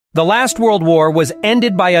The last World War was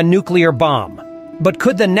ended by a nuclear bomb. But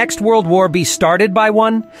could the next World War be started by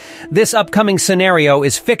one? This upcoming scenario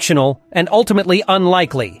is fictional and ultimately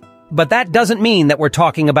unlikely. But that doesn't mean that we're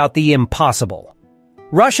talking about the impossible.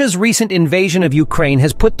 Russia's recent invasion of Ukraine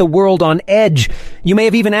has put the world on edge. You may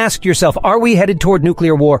have even asked yourself, are we headed toward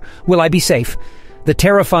nuclear war? Will I be safe? The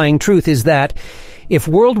terrifying truth is that if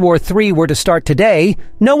World War III were to start today,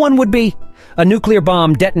 no one would be. A nuclear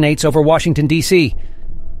bomb detonates over Washington, D.C.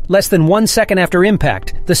 Less than 1 second after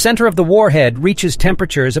impact, the center of the warhead reaches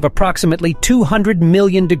temperatures of approximately 200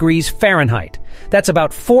 million degrees Fahrenheit. That's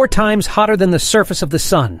about 4 times hotter than the surface of the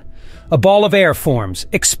sun. A ball of air forms,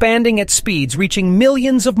 expanding at speeds reaching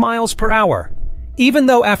millions of miles per hour. Even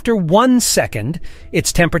though after 1 second,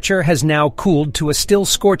 its temperature has now cooled to a still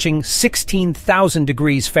scorching 16,000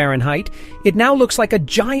 degrees Fahrenheit, it now looks like a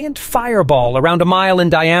giant fireball around a mile in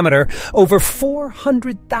diameter. Over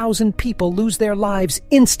 400,000 people lose their lives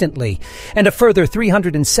instantly, and a further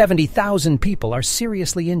 370,000 people are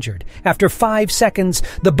seriously injured. After 5 seconds,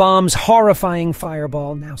 the bomb's horrifying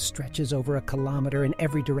fireball now stretches over a kilometer in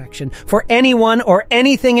every direction. For anyone or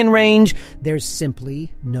anything in range, there's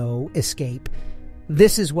simply no escape.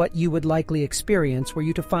 This is what you would likely experience were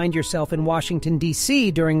you to find yourself in Washington,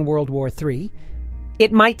 D.C. during World War III.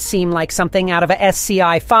 It might seem like something out of a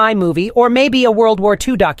SCI-Fi movie or maybe a World War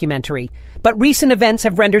II documentary, but recent events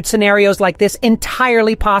have rendered scenarios like this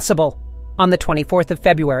entirely possible. On the 24th of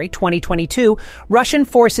February, 2022, Russian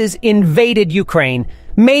forces invaded Ukraine,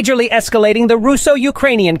 majorly escalating the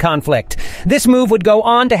Russo-Ukrainian conflict. This move would go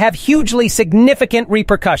on to have hugely significant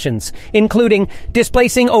repercussions, including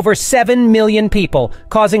displacing over 7 million people,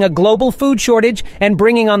 causing a global food shortage, and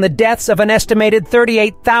bringing on the deaths of an estimated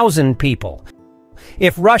 38,000 people.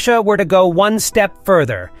 If Russia were to go one step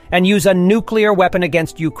further and use a nuclear weapon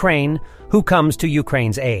against Ukraine, who comes to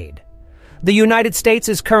Ukraine's aid? The United States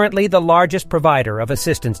is currently the largest provider of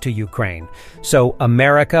assistance to Ukraine, so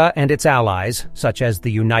America and its allies, such as the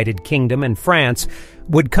United Kingdom and France,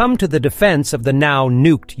 would come to the defense of the now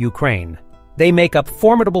nuked Ukraine. They make up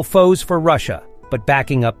formidable foes for Russia, but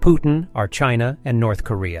backing up Putin are China and North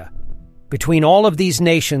Korea. Between all of these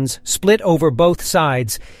nations, split over both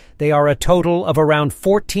sides, they are a total of around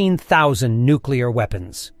 14,000 nuclear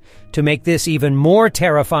weapons. To make this even more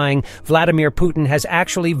terrifying, Vladimir Putin has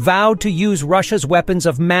actually vowed to use Russia's weapons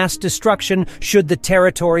of mass destruction should the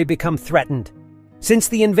territory become threatened. Since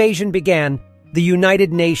the invasion began, the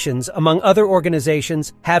United Nations, among other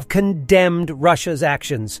organizations, have condemned Russia's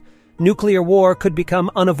actions. Nuclear war could become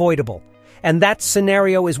unavoidable, and that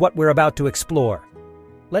scenario is what we're about to explore.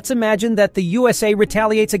 Let's imagine that the USA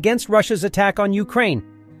retaliates against Russia's attack on Ukraine.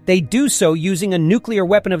 They do so using a nuclear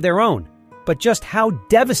weapon of their own. But just how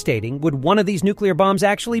devastating would one of these nuclear bombs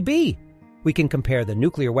actually be? We can compare the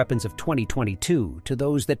nuclear weapons of 2022 to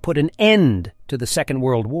those that put an end to the Second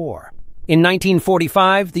World War. In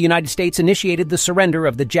 1945, the United States initiated the surrender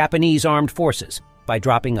of the Japanese armed forces by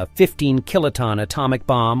dropping a 15-kiloton atomic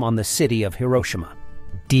bomb on the city of Hiroshima.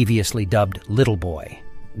 Deviously dubbed Little Boy,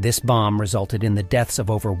 this bomb resulted in the deaths of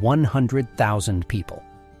over 100,000 people.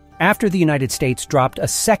 After the United States dropped a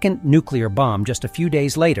second nuclear bomb just a few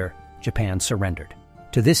days later, Japan surrendered.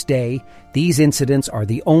 To this day, these incidents are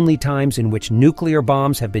the only times in which nuclear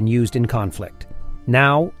bombs have been used in conflict.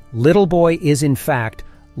 Now, Little Boy is in fact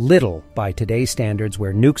little by today's standards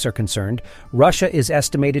where nukes are concerned. Russia is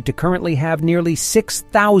estimated to currently have nearly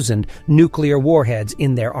 6,000 nuclear warheads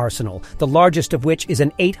in their arsenal, the largest of which is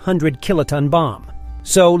an 800-kiloton bomb.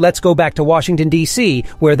 So let's go back to Washington, D.C.,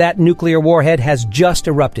 where that nuclear warhead has just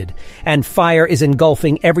erupted, and fire is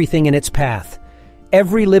engulfing everything in its path.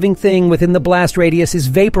 Every living thing within the blast radius is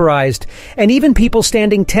vaporized, and even people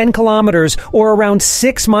standing 10 kilometers or around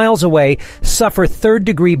 6 miles away suffer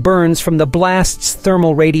third-degree burns from the blast's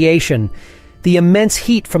thermal radiation. The immense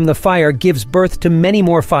heat from the fire gives birth to many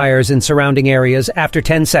more fires in surrounding areas after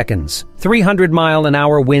 10 seconds.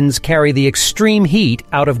 300-mile-an-hour winds carry the extreme heat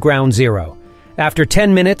out of ground zero. After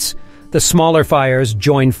 10 minutes, the smaller fires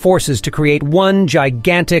join forces to create one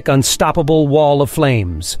gigantic, unstoppable wall of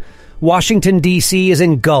flames. Washington, D.C. is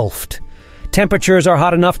engulfed. Temperatures are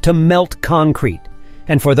hot enough to melt concrete.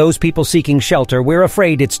 And for those people seeking shelter, we're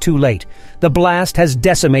afraid it's too late. The blast has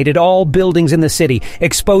decimated all buildings in the city,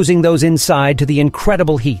 exposing those inside to the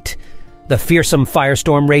incredible heat. The fearsome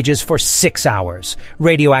firestorm rages for 6 hours.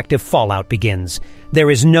 Radioactive fallout begins. There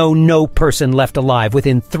is no person left alive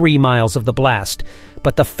within 3 miles of the blast.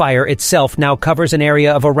 But the fire itself now covers an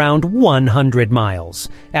area of around 100 miles.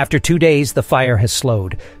 After 2 days, the fire has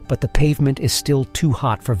slowed, but the pavement is still too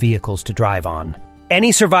hot for vehicles to drive on.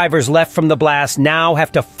 Any survivors left from the blast now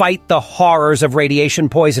have to fight the horrors of radiation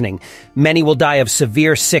poisoning. Many will die of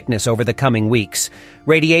severe sickness over the coming weeks.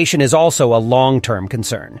 Radiation is also a long-term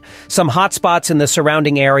concern. Some hotspots in the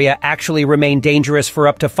surrounding area actually remain dangerous for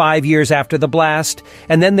up to 5 years after the blast,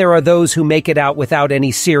 and then there are those who make it out without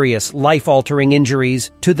any serious, life-altering injuries,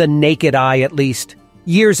 to the naked eye at least.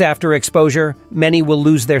 Years after exposure, many will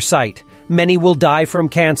lose their sight. Many will die from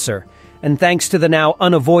cancer. And thanks to the now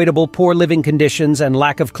unavoidable poor living conditions and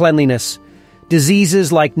lack of cleanliness,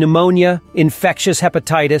 diseases like pneumonia, infectious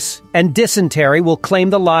hepatitis, and dysentery will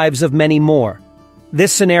claim the lives of many more.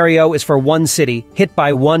 This scenario is for one city hit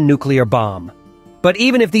by one nuclear bomb. But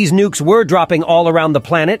even if these nukes were dropping all around the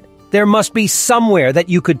planet, there must be somewhere that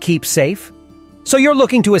you could keep safe. So you're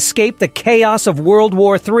looking to escape the chaos of World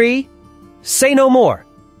War III? Say no more.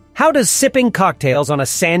 How does sipping cocktails on a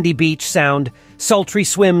sandy beach sound? Sultry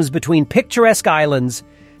swims between picturesque islands.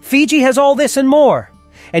 Fiji has all this and more.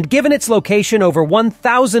 And given its location over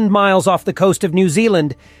 1,000 miles off the coast of New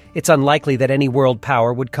Zealand, it's unlikely that any world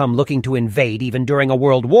power would come looking to invade even during a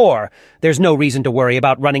world war. There's no reason to worry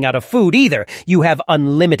about running out of food either. You have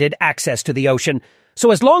unlimited access to the ocean. So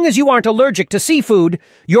as long as you aren't allergic to seafood,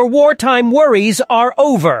 your wartime worries are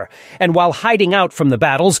over. And while hiding out from the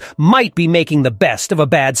battles might be making the best of a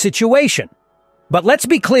bad situation. But let's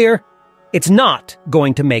be clear, it's not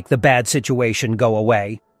going to make the bad situation go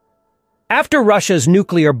away. After Russia's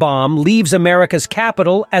nuclear bomb leaves America's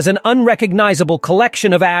capital as an unrecognizable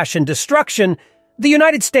collection of ash and destruction, the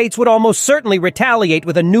United States would almost certainly retaliate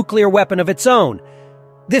with a nuclear weapon of its own.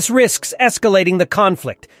 This risks escalating the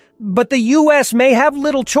conflict, but the U.S. may have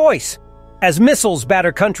little choice. As missiles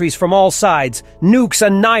batter countries from all sides, nukes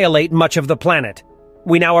annihilate much of the planet.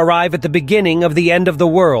 We now arrive at the beginning of the end of the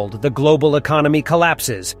world. The global economy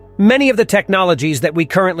collapses. Many of the technologies that we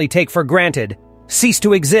currently take for granted cease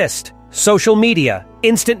to exist. Social media,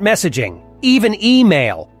 instant messaging, even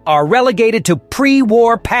email are relegated to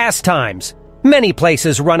pre-war pastimes. Many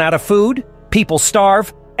places run out of food, people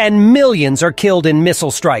starve, and millions are killed in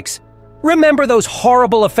missile strikes. Remember those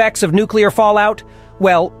horrible effects of nuclear fallout?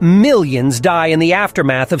 Well, millions die in the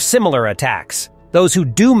aftermath of similar attacks. Those who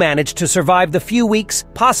do manage to survive the few weeks,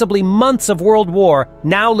 possibly months of World War,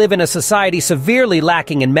 now live in a society severely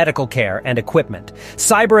lacking in medical care and equipment.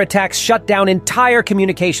 Cyber attacks shut down entire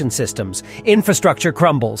communication systems, infrastructure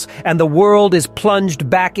crumbles, and the world is plunged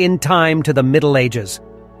back in time to the Middle Ages.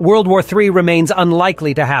 World War III remains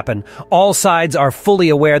unlikely to happen. All sides are fully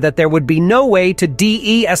aware that there would be no way to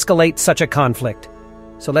de-escalate such a conflict.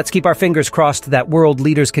 So let's keep our fingers crossed that world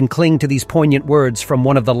leaders can cling to these poignant words from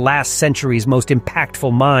one of the last century's most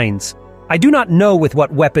impactful minds. I do not know with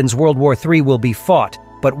what weapons World War III will be fought,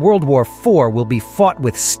 but World War IV will be fought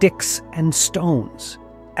with sticks and stones.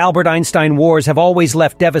 Albert Einstein wars have always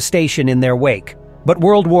left devastation in their wake, but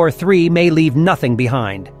World War III may leave nothing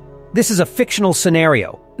behind. This is a fictional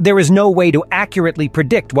scenario. There is no way to accurately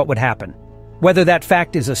predict what would happen. Whether that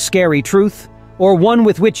fact is a scary truth, or one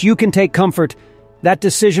with which you can take comfort, that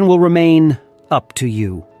decision will remain up to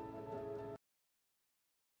you.